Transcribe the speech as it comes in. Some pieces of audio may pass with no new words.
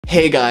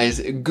Hey guys,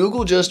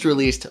 Google just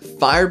released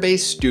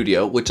Firebase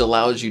Studio, which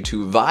allows you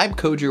to vibe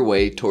code your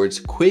way towards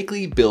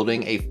quickly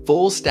building a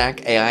full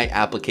stack AI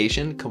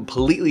application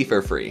completely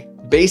for free.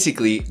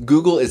 Basically,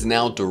 Google is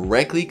now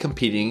directly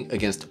competing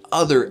against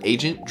other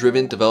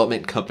agent-driven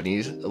development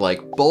companies like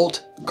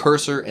Bolt,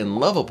 Cursor, and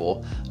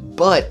Lovable,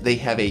 but they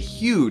have a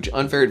huge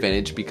unfair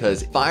advantage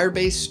because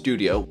Firebase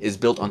Studio is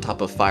built on top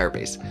of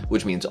Firebase,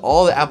 which means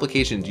all the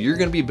applications you're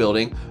going to be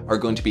building are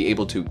going to be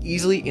able to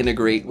easily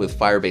integrate with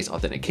Firebase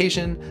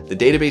authentication, the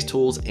database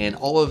tools, and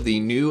all of the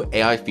new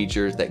AI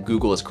features that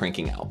Google is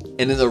cranking out.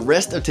 And in the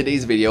rest of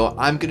today's video,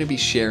 I'm going to be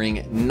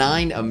sharing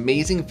 9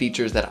 amazing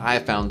features that I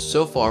have found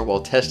so far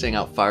while testing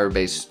out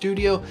Firebase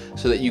Studio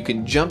so that you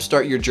can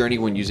jumpstart your journey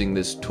when using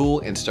this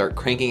tool and start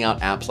cranking out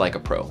apps like a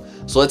pro.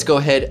 So let's go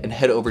ahead and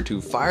head over to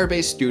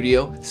Firebase Studio,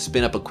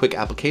 spin up a quick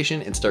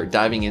application, and start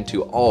diving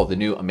into all the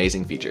new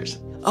amazing features.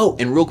 Oh,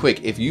 and real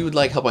quick, if you would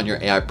like help on your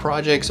AI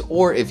projects,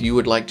 or if you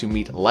would like to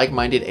meet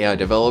like-minded AI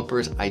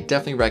developers, I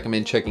definitely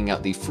recommend checking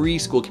out the free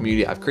Skool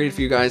community I've created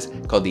for you guys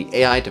called the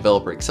AI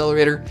Developer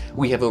Accelerator.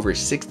 We have over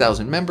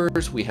 6,000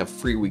 members. We have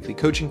free weekly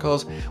coaching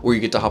calls where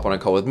you get to hop on a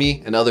call with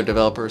me and other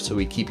developers so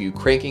we keep you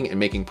cranking and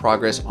making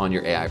progress on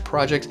your AI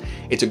projects.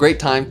 It's a great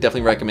time.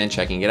 Definitely recommend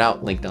checking it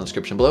out. Link down in the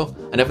description below.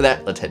 Enough of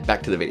that. Let's head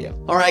back to the video.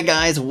 All right,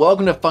 guys,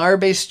 welcome to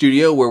Firebase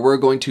Studio, where we're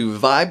going to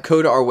vibe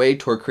code our way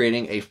toward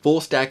creating a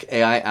full stack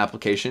AI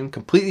application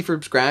completely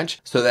from scratch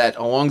so that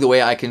along the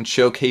way I can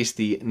showcase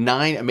the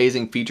 9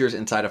 amazing features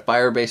inside of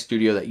Firebase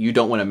Studio that you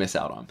don't want to miss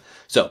out on.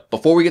 So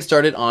before we get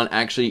started on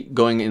actually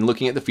going and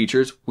looking at the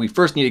features, we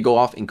first need to go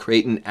off and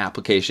create an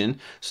application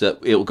so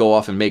that it will go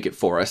off and make it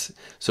for us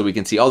so we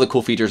can see all the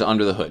cool features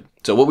under the hood.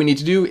 So what we need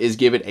to do is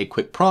give it a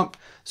quick prompt.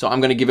 So I'm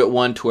going to give it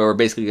one to where we're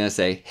basically going to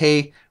say,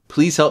 hey,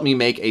 please help me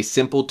make a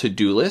simple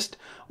to-do list,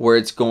 where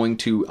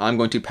I'm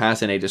going to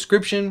pass in a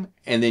description,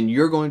 and then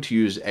you're going to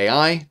use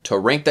AI to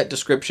rank that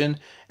description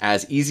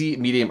as easy,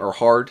 medium, or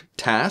hard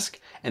task.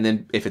 And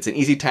then if it's an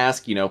easy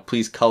task,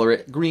 please color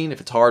it green.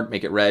 If it's hard,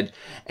 make it red.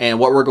 And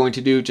what we're going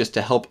to do just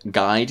to help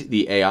guide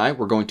the AI,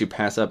 we're going to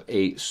pass up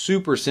a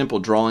super simple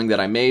drawing that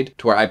I made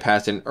to where I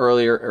passed in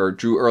earlier or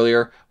drew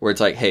earlier, where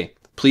it's like, hey,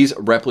 please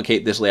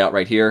replicate this layout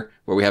right here,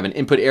 where we have an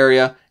input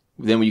area.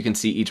 Then you can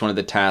see each one of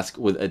the tasks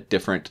with a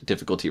different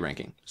difficulty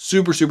ranking.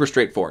 Super, super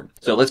straightforward.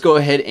 So let's go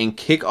ahead and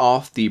kick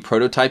off the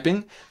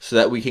prototyping so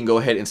that we can go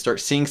ahead and start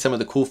seeing some of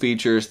the cool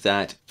features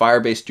that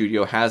Firebase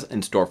Studio has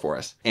in store for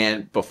us.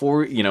 And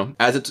before,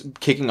 as it's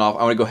kicking off,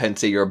 I want to go ahead and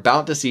say you're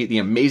about to see the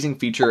amazing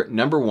feature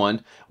number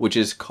 1, which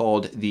is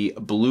called the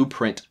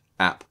blueprint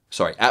app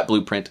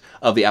blueprint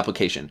of the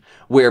application,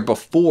 where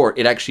before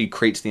it actually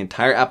creates the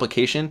entire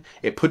application,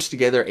 it puts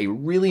together a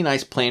really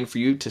nice plan for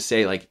you to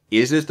say, like,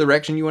 is this the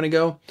direction you want to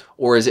go,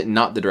 or is it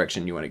not the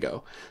direction you want to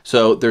go?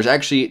 So there's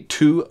actually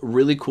 2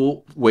 really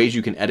cool ways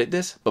you can edit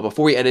this, but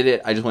before we edit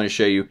it, I just want to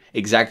show you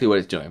exactly what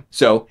it's doing.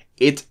 So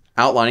it's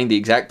outlining the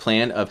exact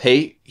plan of,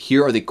 hey,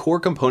 here are the core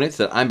components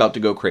that I'm about to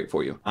go create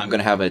for you. I'm going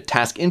to have a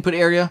task input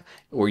area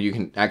where you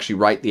can actually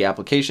write the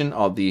application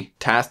of the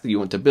task that you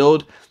want to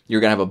build. You're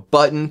going to have a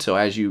button. So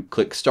as you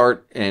click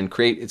start and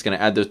create, it's going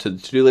to add those to the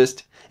to-do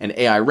list. An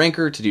AI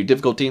ranker to do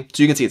difficulty.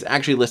 So you can see it's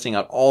actually listing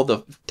out all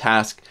the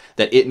tasks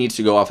that it needs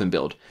to go off and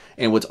build.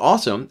 And what's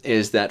awesome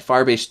is that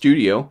Firebase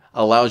Studio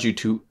allows you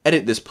to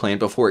edit this plan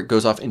before it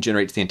goes off and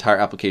generates the entire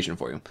application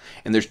for you.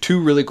 And there's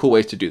 2 really cool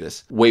ways to do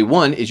this. Way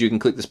 1 is you can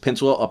click this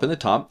pencil up in the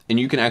top, and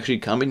you can actually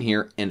come in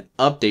here and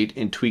update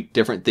and tweak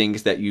different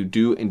things that you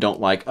do and don't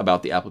like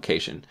about the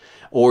application.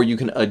 Or you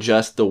can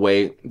adjust the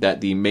way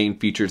that the main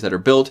features that are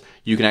built,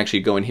 you can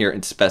actually go in here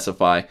and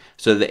specify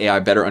so that the AI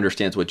better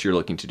understands what you're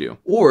looking to do.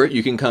 Or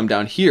you can come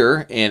down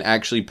here and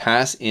actually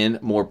pass in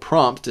more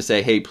prompts to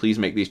say, hey, please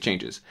make these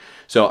changes.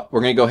 So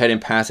we're going to go ahead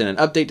and pass in an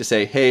update to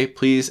say, hey,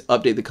 please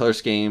update the color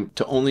scheme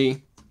to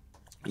only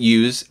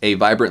use a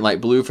vibrant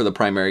light blue for the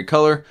primary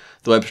color.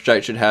 The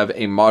website should have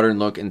a modern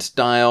look and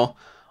style.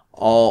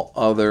 All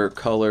other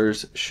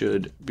colors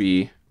should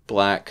be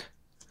black,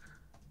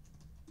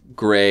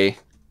 gray,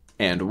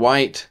 and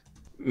white.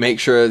 Make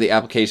sure the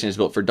application is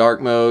built for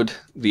dark mode.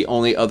 The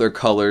only other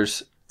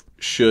colors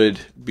should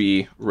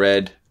be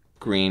red,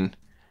 green,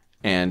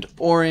 and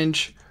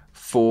orange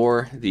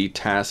for the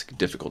task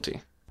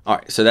difficulty. All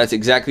right, so that's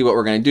exactly what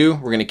we're going to do.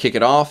 We're going to kick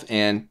it off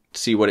and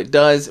see what it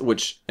does,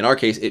 which in our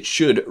case, it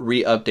should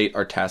re-update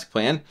our task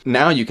plan.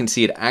 Now you can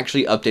see it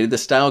actually updated the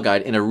style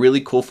guide in a really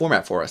cool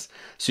format for us.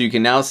 So you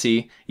can now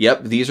see,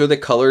 yep, these are the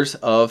colors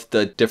of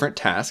the different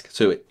tasks.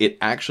 So it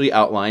actually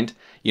outlined,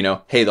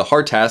 hey, the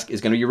hard task is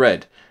going to be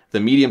red.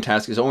 The medium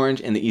task is orange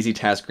and the easy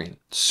task green.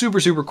 Super,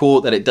 super cool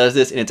that it does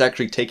this, and it's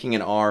actually taking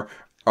in our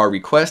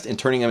request and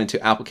turning them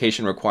into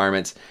application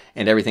requirements,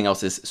 and everything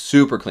else is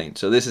super clean.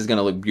 So this is going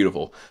to look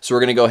beautiful. So we're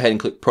going to go ahead and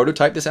click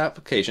prototype this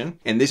application,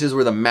 and this is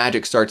where the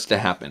magic starts to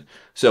happen.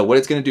 So what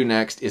it's going to do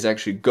next is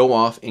actually go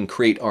off and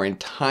create our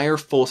entire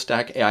full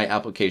stack AI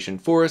application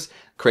for us,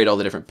 create all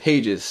the different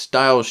pages,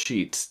 style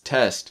sheets,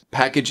 test,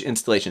 package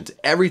installations,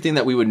 everything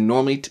that we would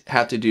normally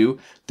have to do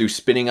through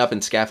spinning up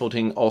and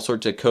scaffolding all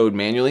sorts of code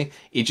manually.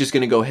 It's just going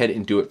to go ahead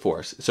and do it for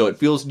us. So it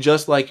feels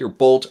just like your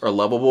Bolt or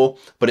Lovable,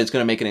 but it's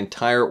going to make an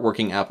entire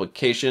working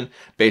application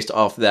based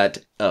off that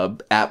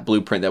app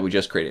blueprint that we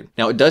just created.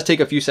 Now it does take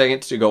a few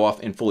seconds to go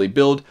off and fully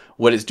build.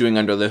 What it's doing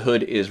under the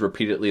hood is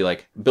repeatedly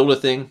like build a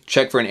thing,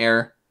 check for an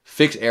error,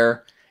 fix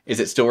error, is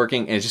it still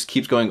working? And it just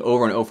keeps going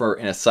over and over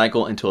in a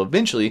cycle until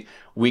eventually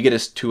we get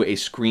us to a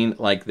screen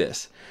like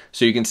this.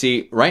 So you can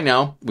see right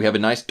now we have a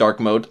nice dark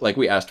mode like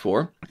we asked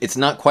for. It's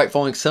not quite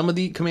following some of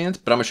the commands,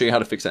 but I'm gonna show you how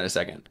to fix that in a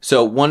second.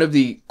 So one of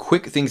the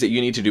quick things that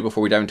you need to do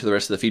before we dive into the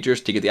rest of the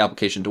features to get the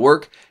application to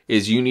work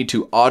is you need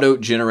to auto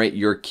generate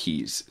your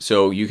keys.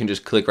 So you can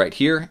just click right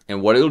here,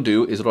 and what it'll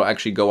do is it'll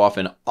actually go off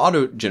and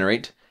auto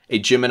generate a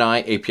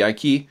Gemini API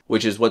key,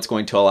 which is what's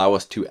going to allow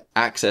us to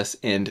access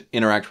and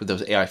interact with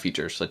those AI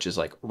features, such as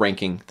like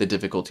ranking the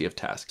difficulty of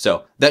tasks.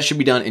 So that should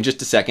be done in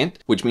just a second,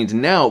 which means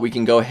now we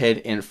can go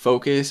ahead and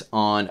focus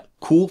on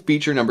cool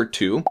feature number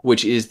 2,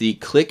 which is the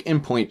click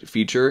and point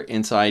feature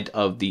inside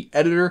of the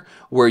editor,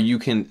 where you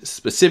can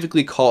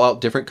specifically call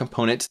out different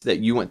components that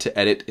you want to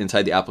edit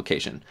inside the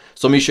application.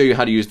 So let me show you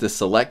how to use the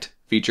select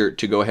feature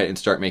to go ahead and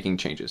start making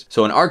changes.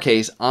 So in our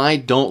case, I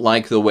don't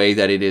like the way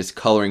that it is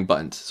coloring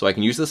buttons. So I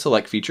can use the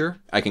select feature,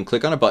 I can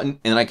click on a button,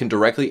 and then I can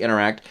directly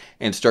interact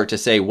and start to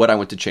say what I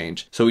want to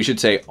change. So we should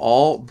say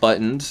all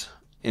buttons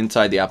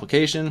inside the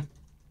application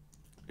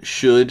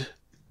should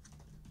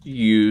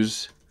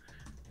use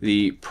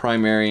the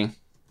primary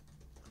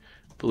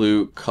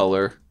blue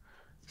color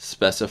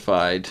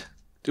specified.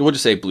 We'll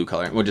just say blue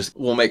color.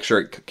 We'll make sure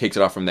it kicks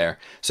it off from there.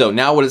 So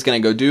now what it's going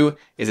to go do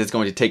is it's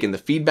going to take in the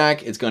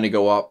feedback. It's going to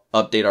go up,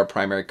 update our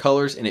primary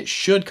colors, and it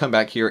should come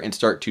back here and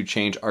start to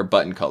change our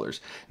button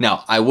colors.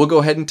 Now I will go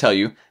ahead and tell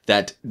you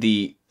that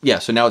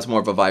so now it's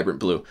more of a vibrant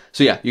blue.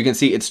 So yeah, you can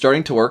see it's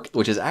starting to work,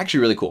 which is actually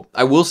really cool.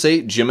 I will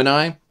say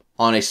Gemini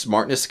on a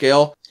smartness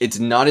scale, it's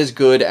not as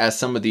good as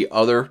some of the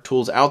other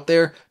tools out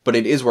there, but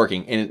it is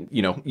working, and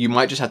you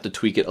might just have to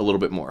tweak it a little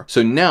bit more.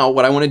 So now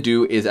what I want to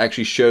do is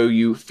actually show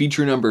you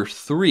feature number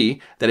 3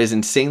 that is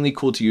insanely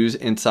cool to use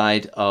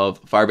inside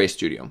of Firebase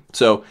Studio.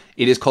 So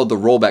it is called the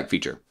rollback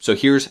feature. So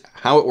here's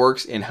how it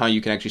works and how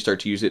you can actually start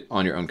to use it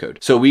on your own code.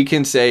 So we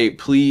can say,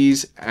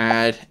 please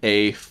add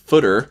a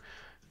footer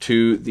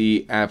to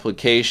the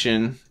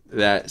application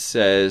that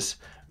says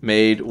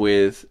made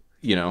with,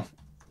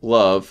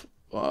 love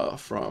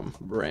from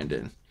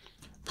Brandon.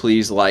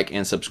 Please like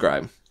and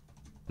subscribe.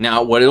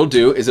 Now what it'll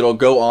do is it'll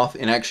go off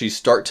and actually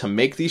start to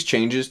make these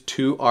changes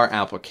to our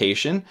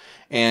application,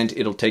 and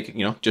it'll take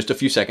just a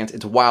few seconds.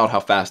 It's wild how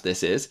fast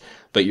this is,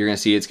 but you're gonna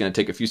see it's gonna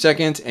take a few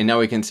seconds, and now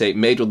we can say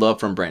made with love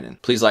from Brandon.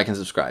 Please like and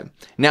subscribe.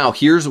 Now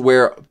here's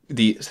where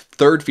the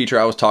third feature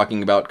I was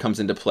talking about comes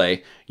into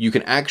play. You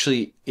can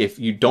actually, if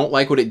you don't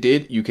like what it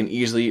did, you can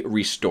easily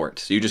restore it.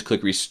 So you just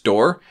click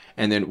restore,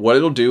 and then what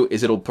it'll do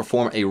is it'll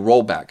perform a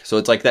rollback. So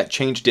it's like that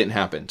change didn't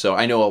happen. So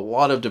I know a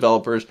lot of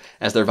developers,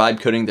 as they're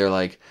vibe coding, they're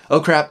like, oh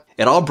crap,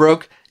 it all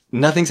broke,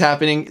 nothing's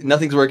happening,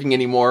 nothing's working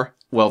anymore.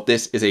 Well,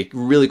 this is a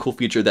really cool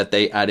feature that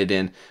they added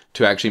in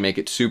to actually make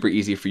it super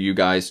easy for you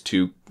guys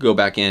to go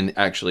back in,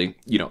 actually,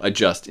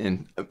 adjust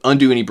and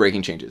undo any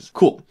breaking changes.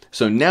 Cool.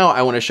 So now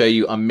I want to show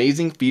you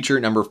amazing feature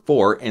number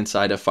 4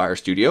 inside of Fire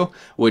Studio,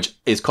 which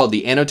is called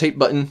the Annotate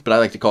button, but I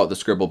like to call it the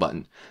Scribble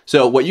button.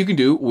 So what you can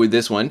do with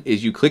this one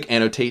is you click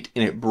Annotate,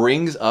 and it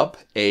brings up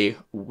a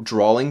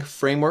drawing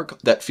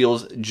framework that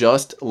feels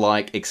just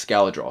like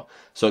Excalidraw.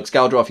 So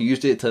Excalidraw, if you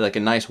used it, it's like a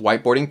nice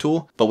whiteboarding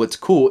tool, but what's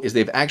cool is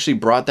they've actually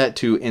brought that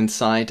to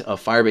inside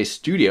of Firebase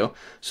Studio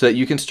so that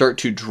you can start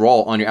to draw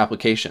on your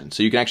application.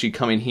 So you can actually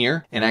come in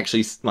here and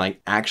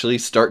actually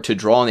start to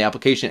draw on the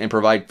application and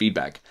provide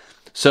feedback.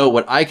 So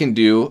what I can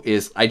do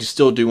is I just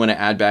still do want to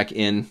add back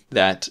in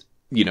that,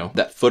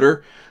 that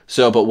footer.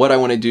 So, but what I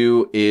want to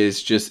do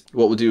is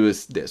what we'll do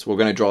is this. We're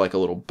going to draw like a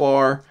little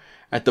bar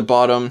at the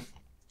bottom,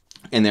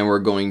 and then we're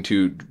going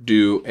to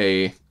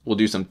we'll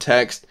do some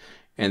text.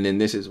 And then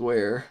this is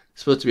where I'm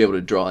supposed to be able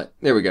to draw it.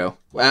 There we go.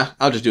 Well,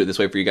 I'll just do it this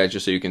way for you guys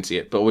just so you can see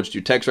it. But we'll just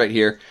do text right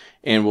here,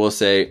 and we'll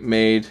say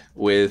made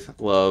with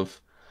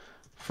love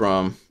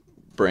from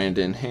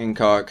Brandon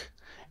Hancock.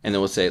 And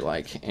then we'll say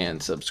like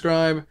and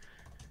subscribe.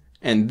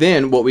 And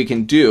then what we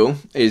can do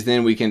is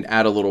then we can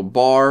add a little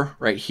bar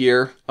right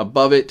here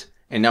above it.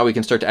 And now we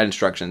can start to add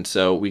instructions.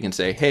 So we can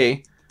say,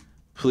 hey,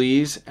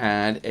 please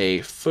add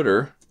a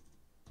footer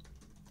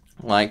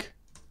like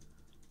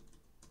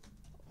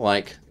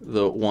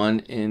the one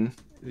in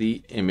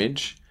the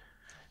image.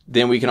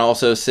 Then we can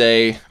also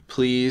say,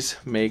 please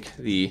make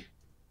the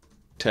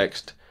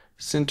text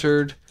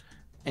centered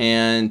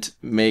and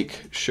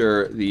make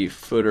sure the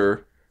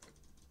footer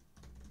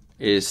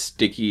is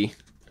sticky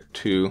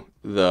to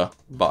the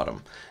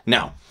bottom.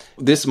 Now,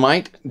 this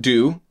might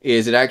do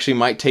is it actually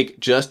might take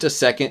just a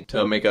second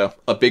to make a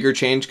bigger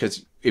change,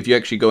 because if you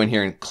actually go in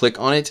here and click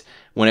on it,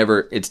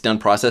 whenever it's done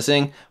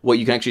processing, what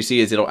you can actually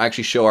see is it'll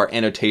actually show our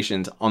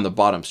annotations on the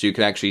bottom. So you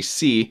can actually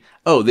see,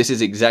 oh, this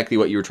is exactly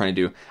what you were trying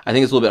to do. I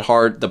think it's a little bit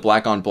hard, the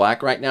black on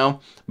black right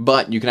now,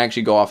 but you can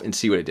actually go off and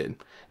see what it did.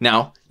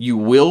 Now, you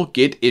will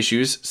get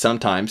issues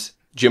sometimes.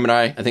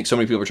 Gemini, I think so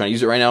many people are trying to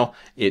use it right now.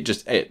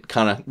 It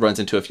kind of runs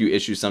into a few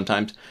issues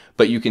sometimes,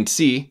 but you can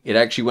see it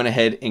actually went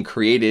ahead and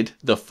created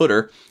the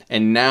footer,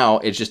 and now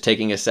it's just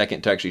taking a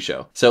second to actually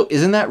show. So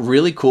isn't that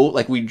really cool?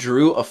 Like, we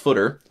drew a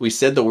footer, we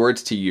said the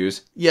words to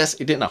use. Yes,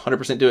 it didn't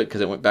 100% do it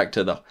because it went back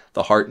to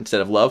the heart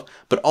instead of love,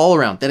 but all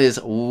around, that is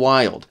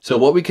wild. So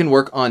what we can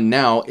work on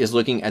now is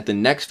looking at the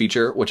next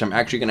feature, which I'm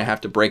actually gonna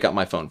have to break out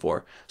my phone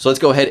for. So let's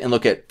go ahead and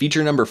look at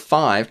feature number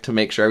 5 to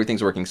make sure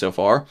everything's working so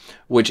far,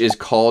 which is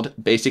called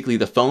basically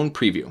the phone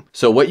preview.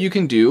 So what you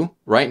can do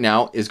right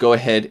now is go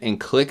ahead and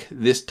click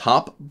this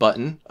top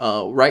button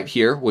right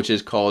here, which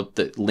is called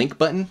the link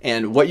button.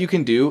 And what you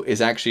can do is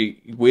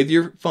actually, with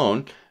your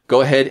phone,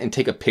 go ahead and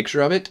take a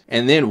picture of it.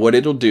 And then what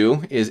it'll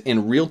do is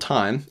in real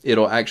time,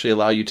 it'll actually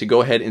allow you to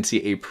go ahead and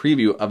see a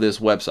preview of this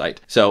website.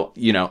 So,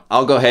 you know,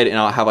 I'll go ahead and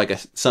I'll have like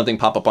something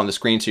pop up on the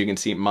screen so you can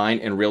see mine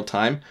in real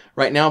time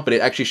right now, but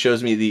it actually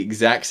shows me the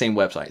exact same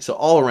website. So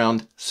all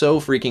around, so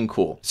freaking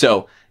cool.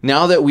 So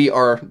now that we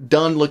are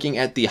done looking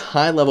at the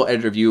high level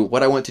editor view,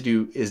 what I want to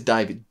do is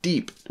dive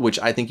deep, which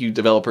I think you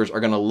developers are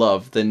going to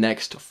love, the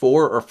next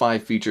 4 or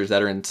 5 features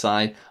that are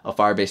inside of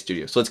Firebase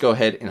Studio. So let's go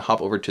ahead and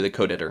hop over to the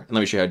code editor, and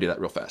let me show you how to do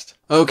that real fast.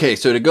 Okay,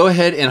 so to go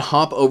ahead and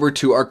hop over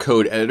to our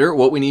code editor,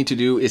 what we need to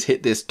do is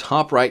hit this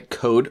top right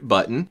code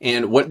button.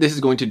 And what this is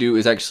going to do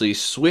is actually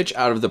switch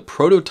out of the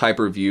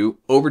prototyper view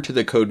over to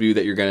the code view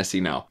that you're going to see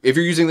now. If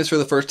you're using this for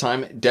the first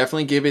time,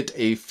 definitely give it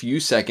a few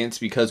seconds,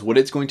 because what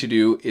it's going to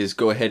do is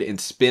go ahead and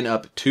spin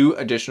up 2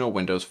 additional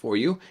windows for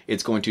you.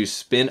 It's going to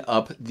spin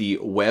up the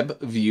web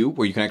view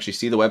where you can actually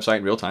see the website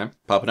in real time,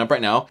 popping up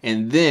right now.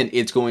 And then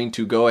it's going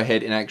to go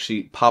ahead and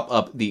actually pop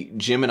up the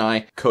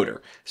Gemini coder.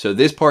 So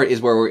this part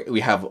is where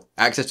we have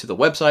access to the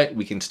website.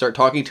 We can start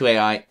talking to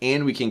AI,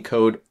 and we can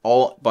code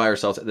all by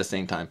ourselves at the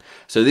same time.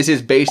 So this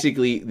is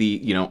basically the,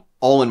 you know,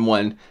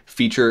 all-in-one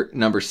feature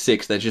number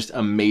 6 that's just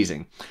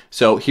amazing.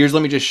 So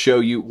let me just show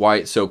you why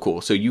it's so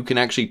cool. So you can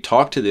actually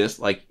talk to this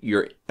like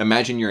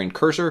imagine you're in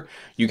Cursor.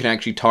 You can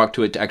actually talk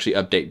to it to actually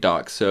update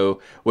docs.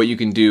 So what you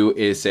can do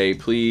is say,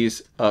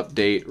 please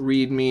update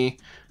README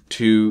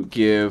to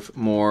give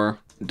more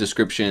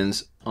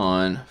descriptions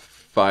on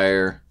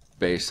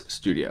Firebase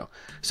Studio.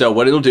 So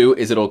what it'll do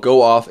is it'll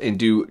go off and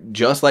do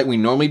just like we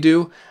normally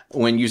do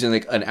when using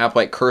like an app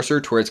like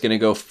Cursor, to where it's going to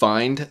go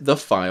find the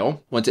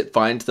file. Once it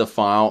finds the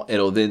file,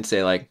 it'll then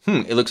say like,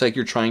 it looks like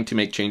you're trying to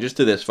make changes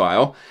to this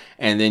file.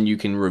 And then you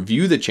can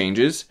review the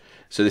changes.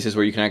 So this is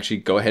where you can actually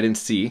go ahead and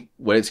see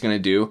what it's going to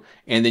do.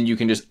 And then you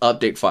can just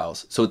update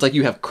files. So it's like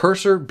you have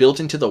Cursor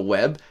built into the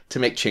web to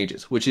make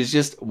changes, which is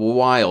just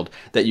wild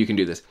that you can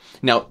do this.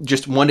 Now,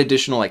 just one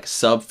additional like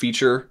sub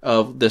feature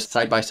of this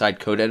side-by-side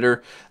code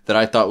editor that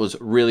I thought was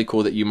really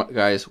cool that you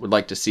guys would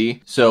like to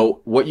see.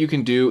 So what you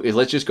can do is,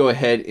 let's just go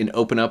ahead and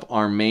open up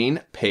our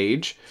main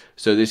page.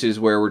 So this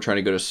is where we're trying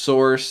to go to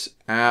source,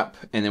 app,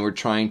 and then we're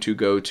trying to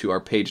go to our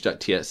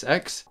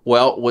page.tsx.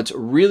 Well, what's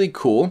really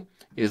cool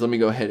is, let me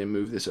go ahead and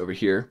move this over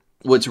here.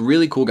 What's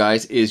really cool,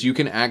 guys, is you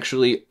can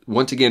actually,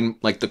 once again,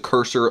 like the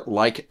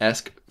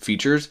cursor-like-esque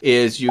features,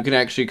 is you can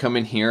actually come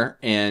in here,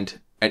 and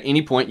at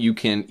any point you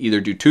can either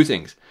do 2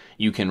 things.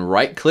 You can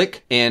right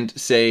click and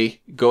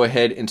say, go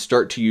ahead and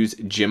start to use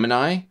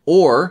Gemini,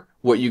 or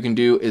what you can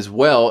do as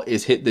well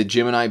is hit the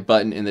Gemini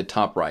button in the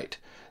top right.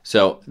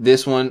 So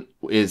this one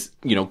is,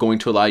 you know, going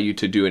to allow you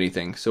to do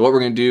anything. So what we're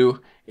going to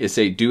do is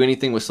say, do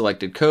anything with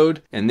selected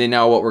code. And then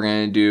now what we're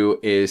going to do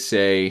is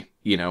say,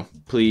 you know,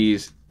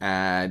 please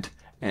add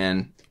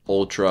an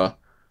ultra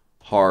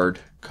hard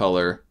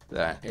color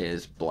that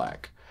is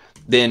black.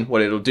 Then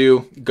what it'll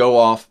do, go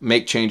off,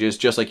 make changes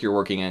just like you're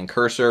working in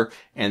Cursor,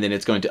 and then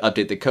it's going to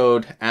update the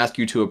code, ask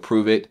you to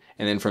approve it,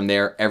 and then from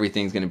there,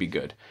 everything's going to be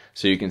good.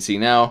 So you can see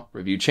now,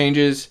 review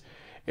changes.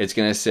 It's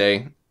going to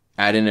say,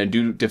 add in a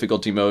do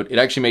difficulty mode. It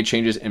actually made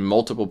changes in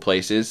multiple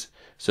places.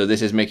 So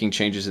this is making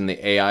changes in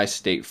the AI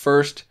state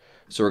first.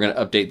 So we're going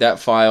to update that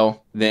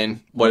file.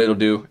 Then what it'll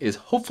do is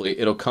hopefully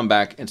it'll come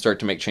back and start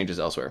to make changes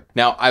elsewhere.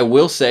 Now, I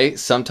will say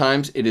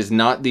sometimes it is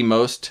not the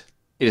most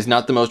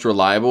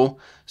reliable.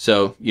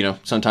 So, you know,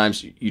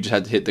 sometimes you just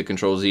have to hit the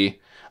Control Z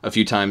a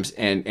few times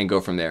and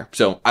go from there.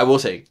 So I will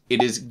say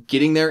it is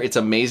getting there. It's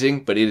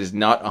amazing, but it is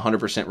not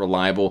 100%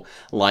 reliable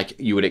like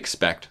you would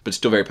expect, but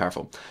still very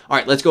powerful. All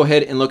right, let's go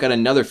ahead and look at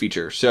another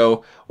feature.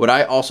 So what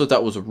I also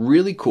thought was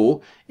really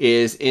cool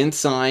is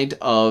inside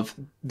of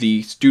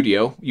the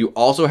studio, you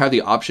also have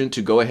the option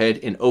to go ahead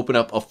and open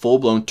up a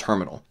full-blown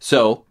terminal.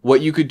 So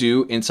what you could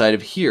do inside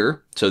of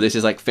here, so this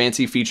is like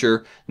fancy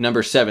feature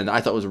number 7 that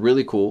I thought was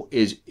really cool,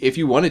 is if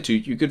you wanted to,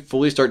 you could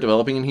fully start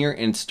developing in here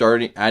and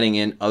start adding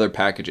in other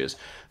packages.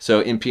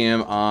 So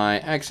npm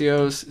I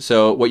Axios.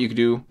 So what you could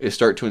do is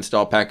start to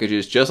install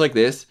packages just like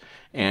this.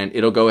 and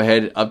it'll go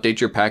ahead and update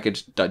your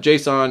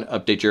package.json,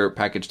 update your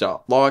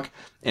package.log,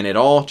 and it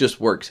all just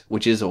works,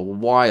 which is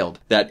wild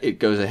that it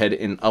goes ahead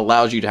and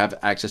allows you to have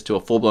access to a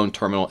full-blown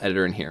terminal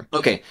editor in here.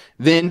 Okay,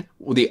 then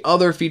the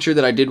other feature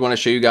that I did want to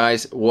show you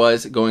guys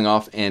was going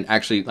off and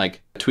actually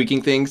like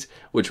tweaking things,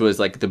 which was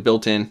like the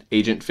built-in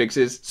agent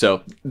fixes.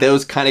 So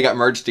those kind of got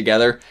merged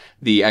together.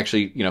 The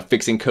actually,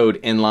 fixing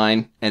code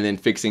inline and then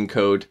fixing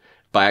code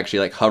by actually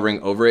like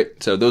hovering over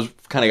it. So those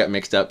kind of got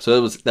mixed up.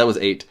 So that was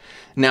 8.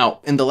 Now,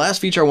 in the last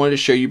feature I wanted to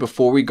show you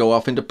before we go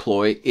off and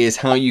deploy is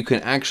how you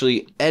can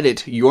actually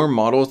edit your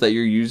models that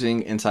you're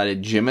using inside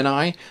of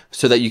Gemini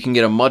so that you can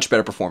get a much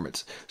better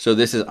performance. So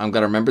I'm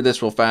gonna remember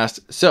this real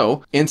fast.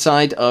 So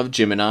inside of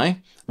Gemini,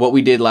 what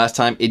we did last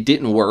time, it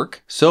didn't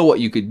work. So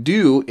what you could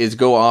do is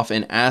go off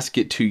and ask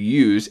it to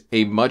use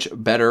a much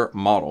better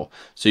model.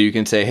 So you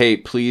can say, hey,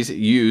 please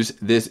use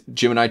this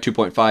Gemini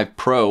 2.5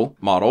 Pro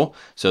model.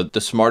 So the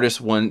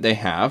smartest one they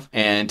have.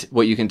 And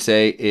what you can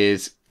say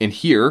is in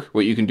here,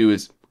 what you can do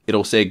is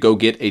it'll say, go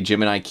get a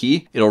Gemini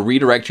key. It'll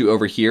redirect you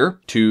over here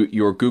to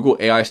your Google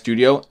AI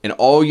Studio. And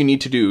all you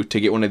need to do to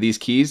get one of these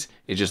keys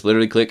is just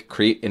literally click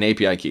create an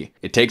API key.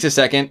 It takes a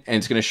second and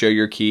it's going to show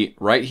your key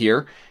right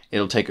here.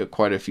 It'll take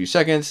quite a few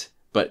seconds,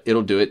 but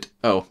it'll do it.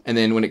 Oh, and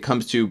then when it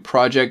comes to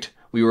project,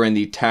 we were in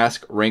the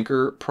task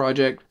ranker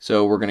project.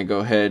 So we're going to go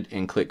ahead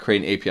and click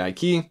create an API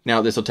key.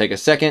 Now this will take a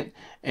second.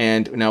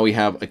 And now we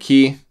have a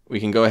key. We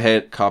can go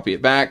ahead, copy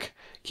it back,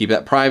 keep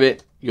that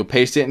private. You'll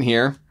paste it in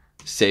here,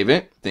 save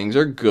it. Things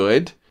are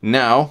good.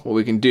 Now what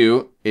we can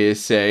do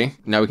is say,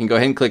 now we can go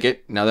ahead and click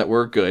it now that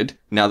we're good.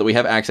 Now that we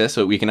have access,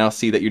 so we can now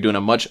see that you're doing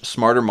a much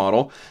smarter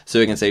model. So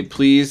we can say,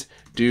 please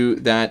do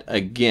that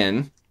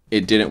again.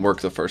 It didn't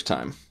work the first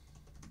time.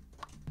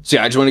 So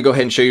yeah, I just want to go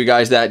ahead and show you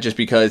guys that just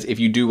because if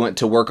you do want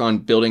to work on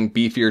building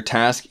beefier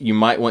tasks, you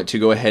might want to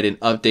go ahead and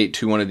update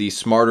to one of these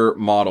smarter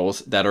models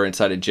that are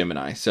inside of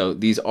Gemini. So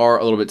these are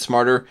a little bit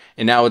smarter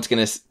and now it's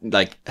going to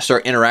like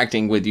start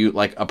interacting with you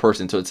like a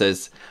person. So it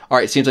says, all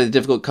right, it seems like the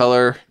difficult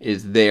color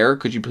is there.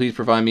 Could you please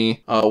provide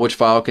me which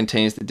file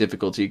contains the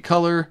difficulty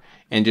color?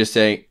 And just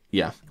say,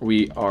 yeah,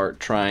 we are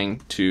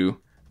trying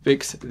to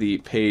fix the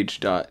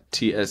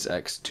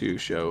page.tsx to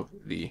show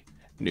the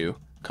new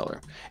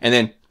color. And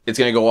then it's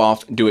going to go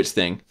off and do its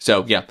thing.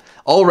 So yeah,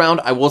 all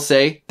around, I will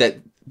say that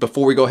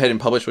before we go ahead and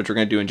publish, which we're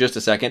going to do in just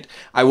a second,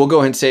 I will go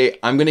ahead and say,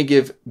 I'm going to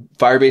give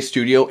Firebase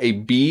Studio a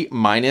B-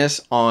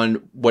 on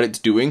what it's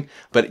doing,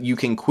 but you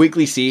can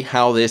quickly see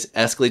how this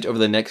escalates over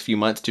the next few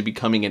months to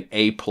becoming an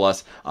A+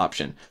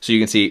 option. So you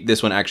can see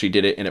this one actually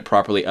did it and it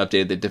properly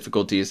updated the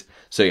difficulties.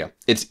 So yeah,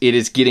 it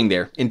is getting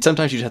there. And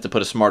sometimes you just have to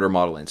put a smarter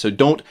model in. So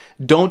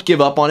don't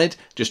give up on it.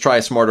 Just try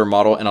a smarter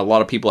model. And a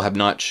lot of people have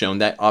not shown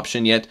that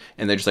option yet.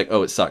 And they're just like,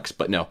 oh, it sucks.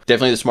 But no,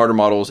 definitely the smarter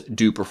models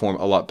do perform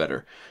a lot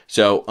better.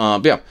 So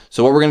yeah,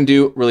 so what we're going to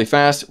do really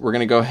fast, we're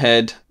going to go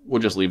ahead,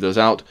 we'll just leave those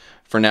out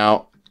for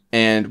now.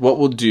 And what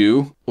we'll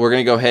do, we're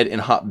going to go ahead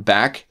and hop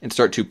back and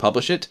start to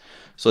publish it.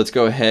 So let's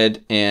go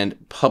ahead and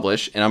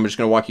publish, and I'm just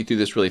going to walk you through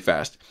this really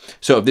fast.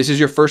 So if this is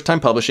your first time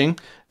publishing,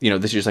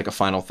 this is just like a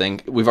final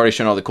thing. We've already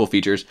shown all the cool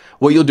features.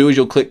 What you'll do is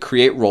you'll click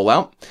create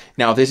rollout.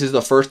 Now, if this is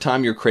the first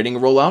time you're creating a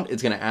rollout,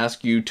 it's going to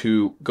ask you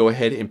to go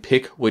ahead and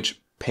pick which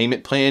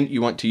payment plan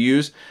you want to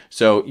use.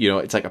 So,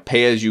 it's like a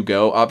pay as you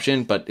go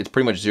option, but it's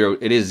pretty much zero.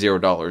 It is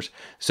 $0.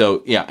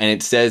 So yeah, and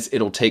it says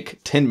it'll take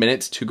 10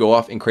 minutes to go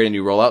off and create a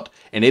new rollout.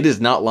 And it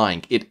is not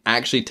lying. It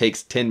actually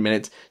takes 10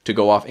 minutes to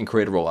go off and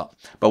create a rollout.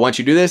 But once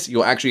you do this,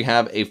 you'll actually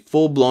have a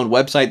full-blown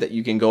website that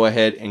you can go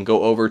ahead and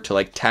go over to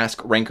like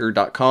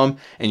taskranker.com,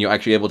 and you'll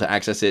actually be able to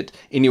access it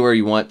anywhere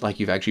you want, like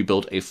you've actually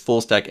built a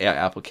full stack AI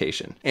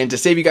application. And to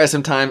save you guys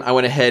some time, I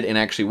went ahead and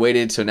actually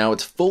waited. So now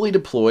it's fully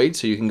deployed.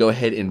 So you can go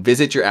ahead and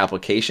visit your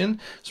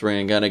application. So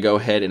we're going to go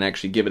ahead and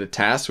actually give it a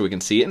task so we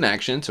can see it in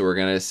action. So we're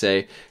going to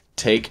say,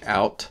 take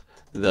out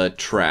the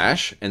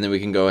trash, and then we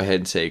can go ahead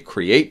and say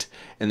create,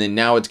 and then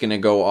now it's going to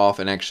go off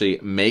and actually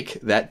make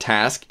that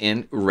task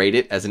and rate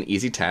it as an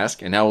easy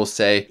task. And now we'll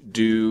say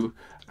do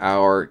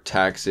our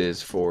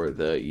taxes for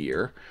the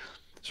year.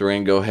 So we're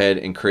going to go ahead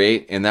and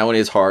create, and that one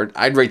is hard.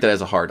 I'd rate that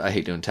as a hard. I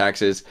hate doing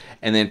taxes.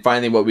 And then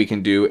finally what we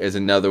can do is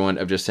another one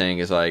of just saying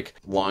is like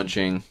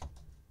launching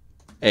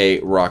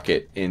a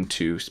rocket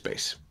into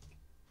space.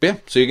 Yeah,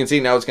 so you can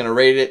see now it's going to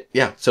rate it.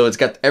 Yeah, so it's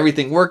got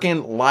everything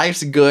working.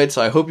 Life's good. So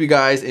I hope you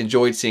guys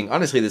enjoyed seeing,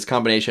 honestly, this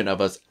combination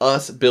of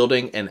us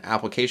building an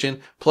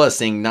application plus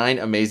seeing 9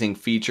 amazing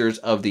features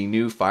of the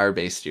new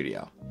Firebase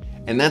Studio.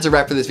 And that's a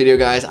wrap for this video,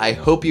 guys. I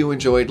hope you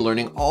enjoyed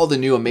learning all the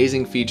new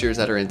amazing features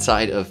that are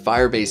inside of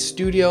Firebase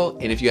Studio.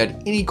 And if you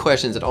had any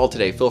questions at all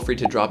today, feel free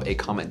to drop a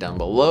comment down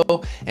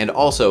below. And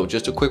also,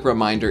 just a quick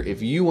reminder,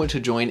 if you want to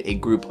join a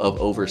group of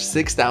over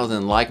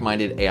 6,000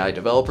 like-minded AI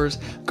developers,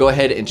 go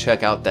ahead and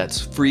check out that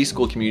free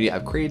Skool community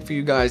I've created for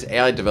you guys,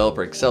 AI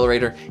Developer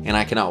Accelerator, and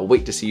I cannot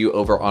wait to see you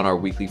over on our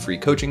weekly free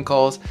coaching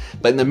calls.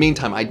 But in the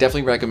meantime, I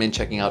definitely recommend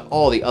checking out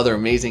all the other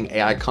amazing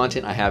AI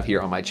content I have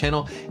here on my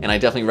channel, and I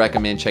definitely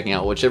recommend checking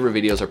out whichever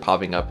videos are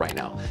popping up right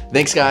now.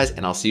 Thanks guys,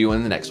 and I'll see you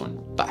in the next one.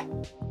 Bye.